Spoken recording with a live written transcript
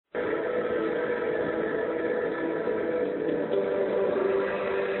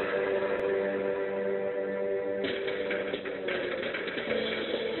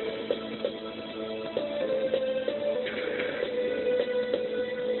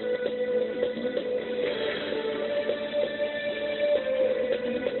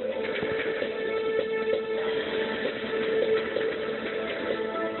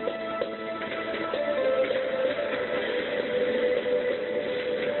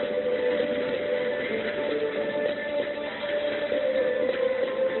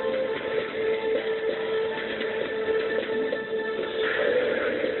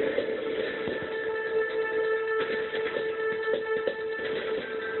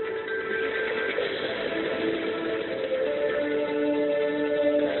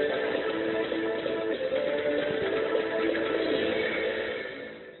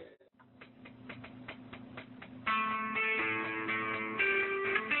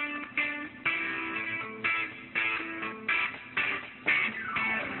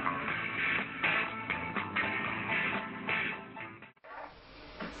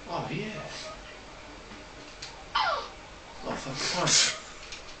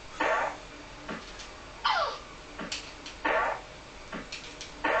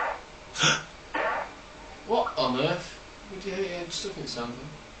What on earth? Would you hit your head stuck in something?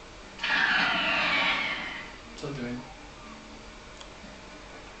 What's that doing?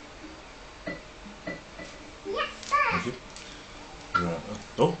 Thank you. Right.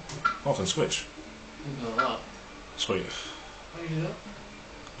 Oh, I can switch. Didn't know that. Sweet. How do you do that?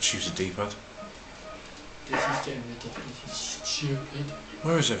 Let's use the D-pad. This is getting ridiculous. It's stupid.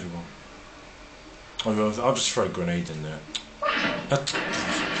 Where is everyone? I'll just throw a grenade in there.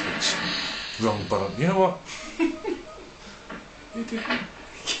 Wrong button. You know what? You did.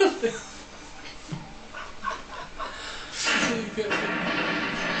 Kill it.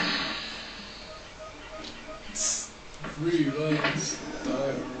 Really nice.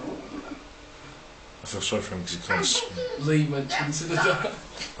 I feel sorry for him because he can't. Lee mentioned to the dad.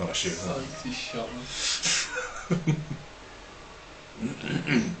 Oh shoot! Oh, he shot me.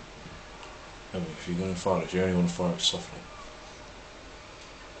 I mean, if you're going to fire it, you only want to fire it softly.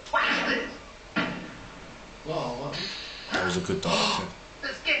 Wow, what? That was a good dive.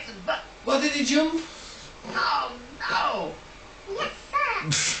 Let's get some butt. Why did he jump? Oh no! Yes,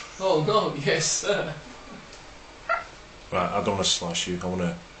 sir. Oh no, yes sir. Right, I don't want to slice you. I want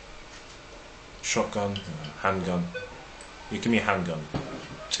a shotgun, handgun. You give me a handgun.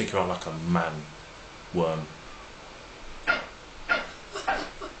 Take you out like a man worm.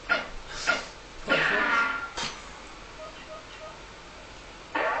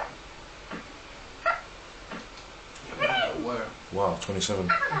 Where? Wow, 27.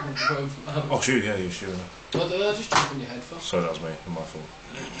 Oh, Oh shoot, yeah, you're shooting. what did I just jump on your head for? So that was me, my fault.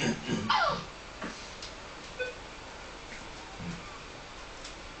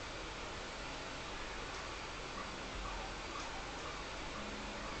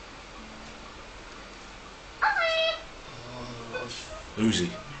 Uzi.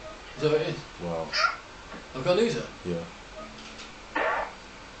 Is that what it is? Wow. I've got an Uzi? Yeah.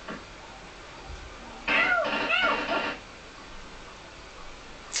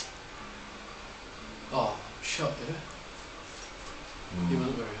 Oh, shot you. He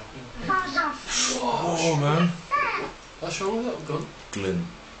wasn't very happy. Oh man. What's wrong with that gun? Glyn.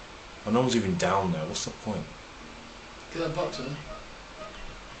 And no one's even down there. What's the point? Get that box in.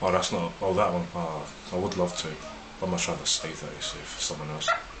 Oh, that's not. Oh, that one. Oh, I would love to. But I'm not trying to save that, you see, for someone else.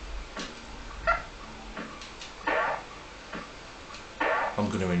 I'm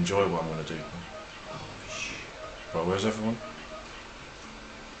going to enjoy what I'm going to do. Oh shit. Right, where's everyone?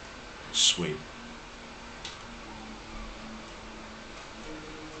 Sweet.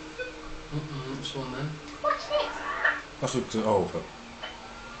 What's one then? I could. Oh, but.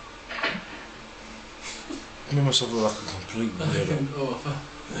 I made myself look like a complete weirdo. Oh,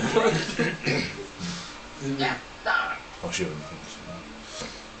 Yeah, sir. Oh, shit.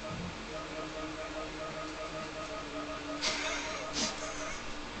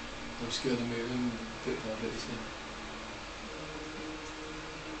 I'm scared of moving bit by bit, see.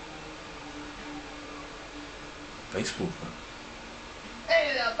 Baseball, man.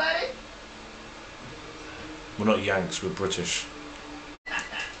 Hey there, buddy. We're not Yanks, we're British.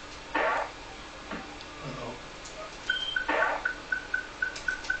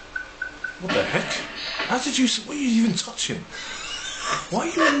 What the heck? How did you... What are you even touching? Why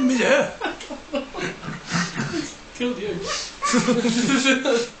are you in mid-air? Killed you.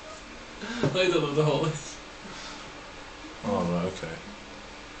 I don't know the whole list. Oh, right, okay.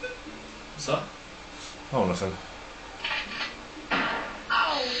 What's that? Oh, nothing.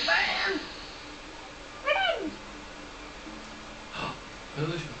 Oh man.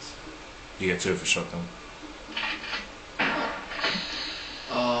 Delicious. You get two for shotgun.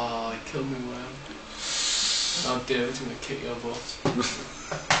 Oh, he killed me well. How dare it's gonna kick your butt.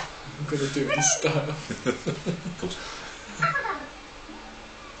 I'm gonna do it in style.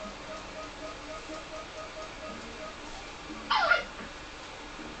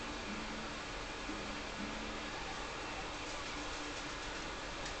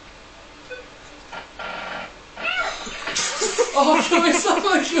 Oh, I killed myself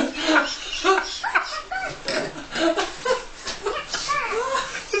like that.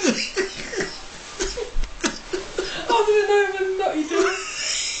 I didn't know even what you did. I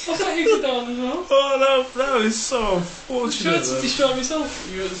thought you were down as well. Oh, that was so I unfortunate. tried to destroy myself.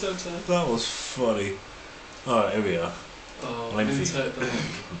 You were at the same time. That was funny. Alright, here we are. Oh, Lengthy. insert that.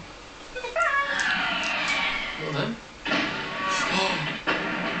 What then?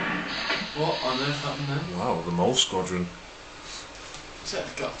 What on earth happened then? Wow, the mole squadron. Is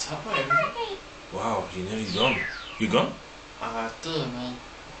that got a tap by everything? Wow, you're nearly gone. You gone? I don't know, man.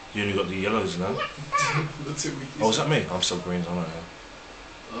 You only got the yellows now. The two weeks. Oh, is that me? I'm still greens, aren't I?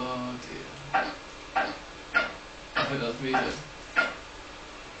 Oh dear. I think that's me then.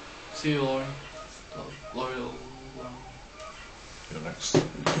 See you, Laurie. Oh, L'Oreal. You're next.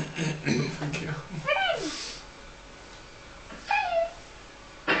 Thank you.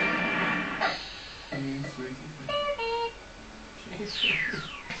 You freaky thing.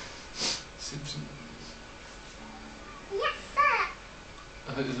 Simpson. Yes, sir. I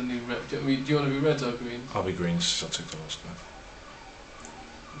think there's a new rep. Do you want to be red or green? I'll be greens. I'll take the last guy.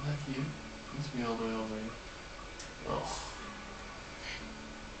 Like you. It's me all the way over here. Oh.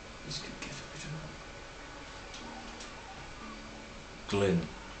 This could get rid of Glyn.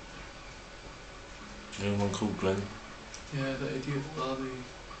 Do you know anyone called Glyn? yeah, that idiot Barbie.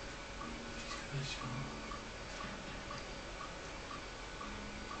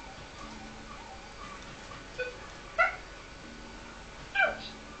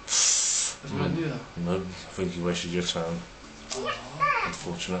 Does man do that? No, I think you wasted your turn. Oh.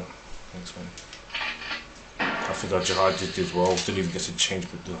 Unfortunate. Thanks, mate. I think I did as well. Didn't even get to change,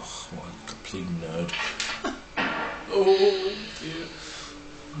 but what a complete nerd. Oh, dear.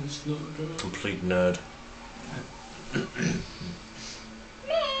 It's not good. Complete nerd.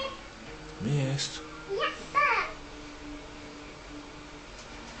 Missed. Yes, sir.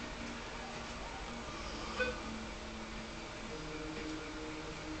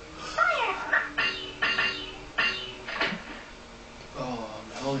 Oh, I'm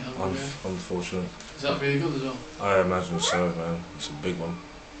hell hungry. Unfortunate. Is that really good as well? I imagine so, man. It's a big one.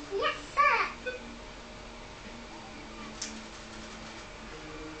 Yes, sir.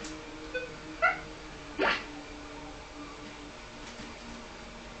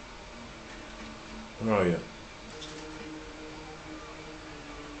 Where are you?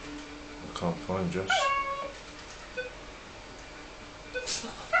 I can't find you.